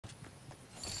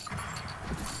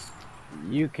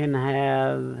You can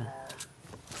have...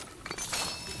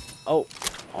 Oh,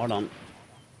 hold on.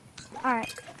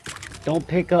 Alright. Don't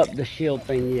pick up the shield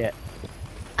thing yet.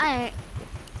 Alright.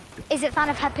 Is it fine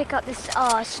if I pick up this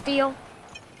steel?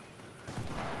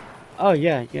 Oh,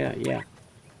 yeah.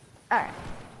 Alright.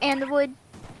 And the wood?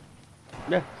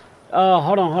 Yeah.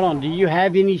 Hold on. Do you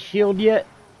have any shield yet?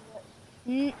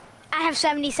 I have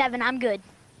 77. I'm good.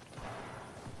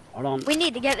 Hold on. We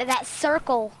need to get to that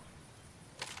circle.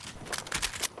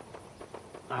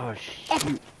 Oh,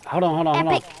 shoot. Hold on.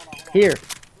 Epic. Here.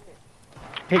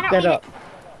 Pick that up.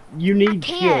 You need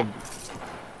shield.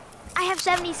 I have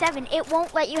 77. It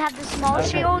won't let you have the small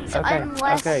shields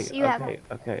unless you have...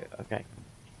 Okay.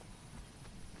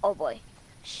 Oh, boy.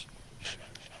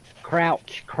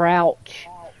 Crouch.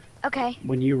 Okay.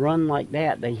 When you run like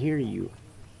that, they hear you.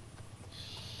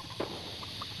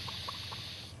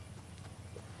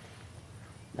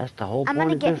 That's the whole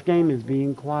point of this game, is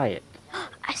being quiet.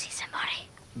 I see somebody.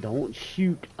 Don't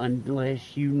shoot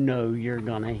unless you know you're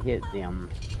gonna hit them.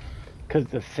 Because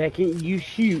the second you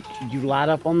shoot, you light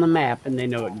up on the map and they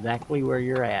know exactly where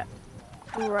you're at.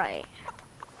 Right.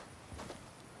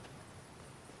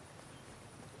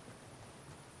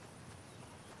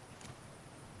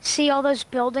 See all those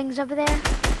buildings over there?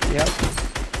 Yep.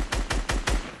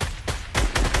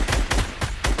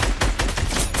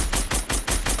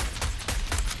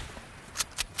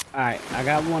 Alright, I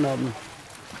got one of them.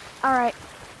 Alright.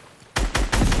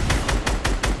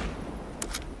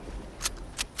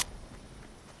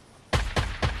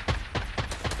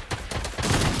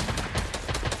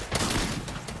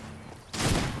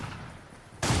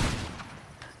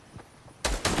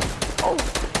 Oh,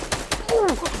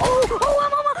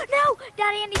 no!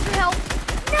 Daddy, I need your help.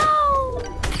 No!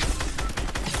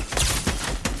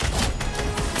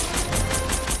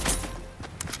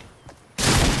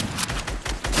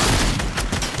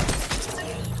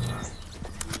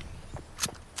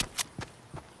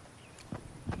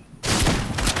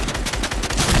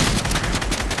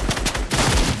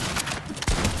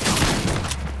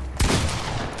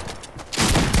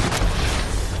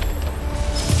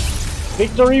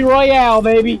 Victory Royale,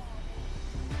 baby!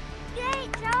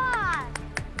 Great job!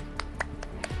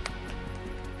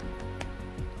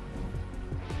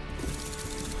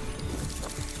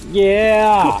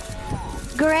 Yeah!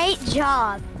 Great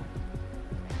job.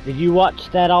 Did you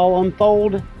watch that all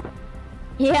unfold?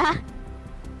 Yeah.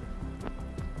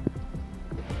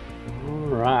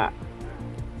 Alright.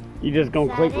 You just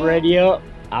gonna Is click that it? ready up?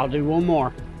 I'll do one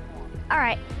more.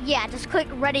 Alright, yeah, just click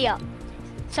ready up.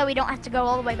 So we don't have to go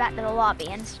all the way back to the lobby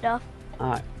and stuff.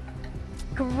 Alright.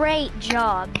 Great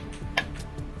job.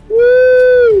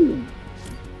 Woo!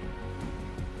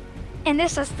 And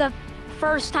this is the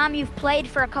first time you've played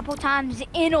for a couple times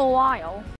in a while.